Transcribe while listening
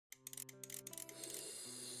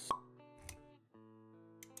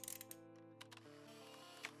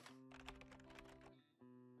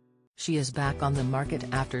she is back on the market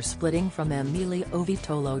after splitting from Emilio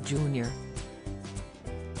Vitolo Jr.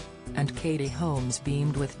 And Katie Holmes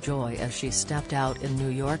beamed with joy as she stepped out in New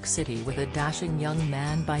York City with a dashing young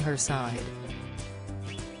man by her side.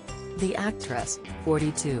 The actress,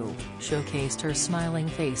 42, showcased her smiling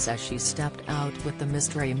face as she stepped out with the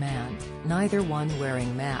mystery man, neither one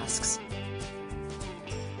wearing masks.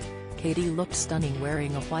 Katie looked stunning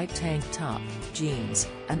wearing a white tank top, jeans,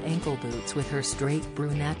 and ankle boots with her straight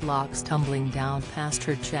brunette locks tumbling down past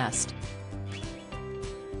her chest.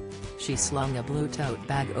 She slung a blue tote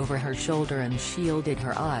bag over her shoulder and shielded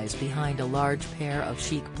her eyes behind a large pair of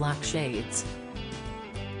chic black shades.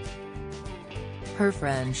 Her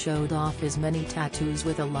friend showed off his many tattoos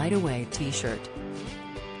with a light-away t-shirt.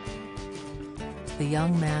 The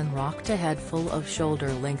young man rocked a head full of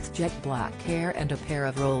shoulder-length jet black hair and a pair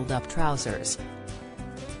of rolled-up trousers.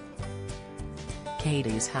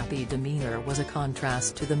 Katie's happy demeanor was a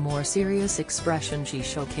contrast to the more serious expression she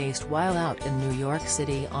showcased while out in New York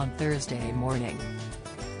City on Thursday morning.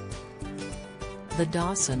 The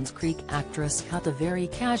Dawson's Creek actress cut a very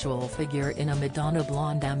casual figure in a Madonna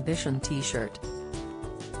Blonde Ambition t-shirt.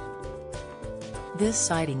 This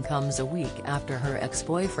sighting comes a week after her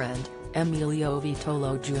ex-boyfriend, Emilio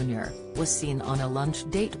Vitolo Jr., was seen on a lunch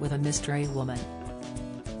date with a mystery woman.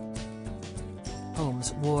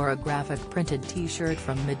 Holmes wore a graphic printed t-shirt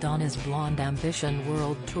from Madonna's Blonde Ambition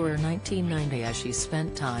World Tour 1990 as she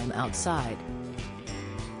spent time outside.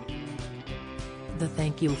 The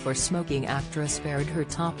 "Thank You for Smoking" actress paired her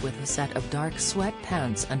top with a set of dark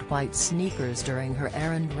sweatpants and white sneakers during her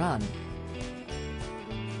errand run.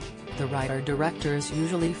 The writer-director's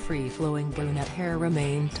usually free-flowing brunette hair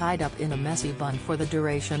remained tied up in a messy bun for the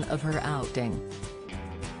duration of her outing.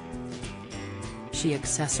 She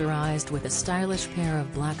accessorized with a stylish pair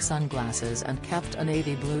of black sunglasses and kept a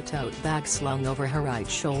navy blue tote bag slung over her right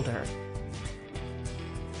shoulder.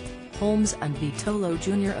 Holmes and Vitolo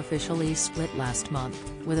Jr. officially split last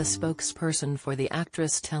month, with a spokesperson for the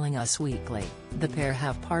actress telling Us Weekly, the pair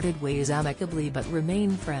have parted ways amicably but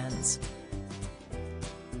remain friends.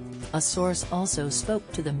 A source also spoke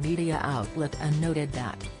to the media outlet and noted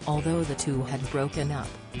that, although the two had broken up,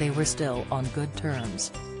 they were still on good terms.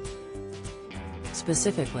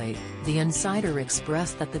 Specifically, the insider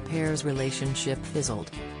expressed that the pair's relationship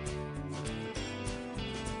fizzled.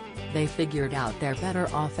 They figured out they're better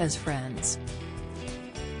off as friends.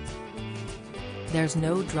 There's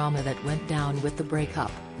no drama that went down with the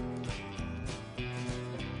breakup.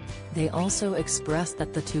 They also expressed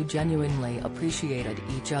that the two genuinely appreciated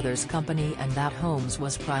each other's company and that Holmes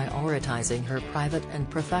was prioritizing her private and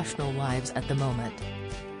professional lives at the moment.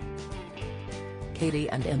 Katie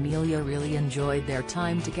and Emilia really enjoyed their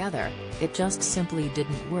time together, it just simply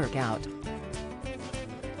didn't work out.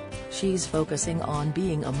 She's focusing on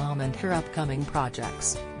being a mom and her upcoming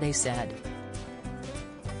projects, they said.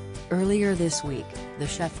 Earlier this week, the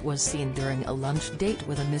chef was seen during a lunch date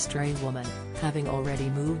with a mystery woman, having already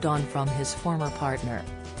moved on from his former partner.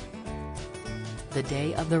 The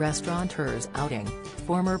day of the restaurateur's outing,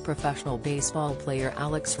 former professional baseball player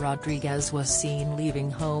Alex Rodriguez was seen leaving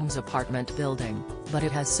Holmes' apartment building, but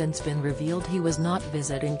it has since been revealed he was not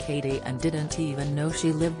visiting Katie and didn't even know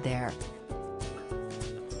she lived there.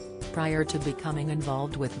 Prior to becoming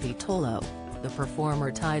involved with Vitolo, the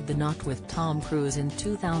performer tied the knot with Tom Cruise in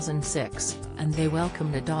 2006, and they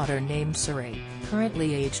welcomed a daughter named Suri,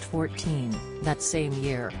 currently aged 14, that same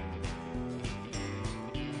year.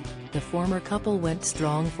 The former couple went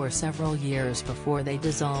strong for several years before they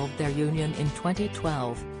dissolved their union in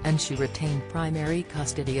 2012, and she retained primary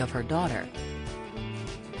custody of her daughter.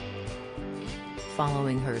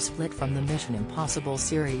 Following her split from the Mission Impossible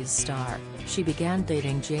series star, she began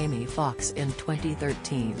dating Jamie Foxx in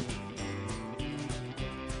 2013.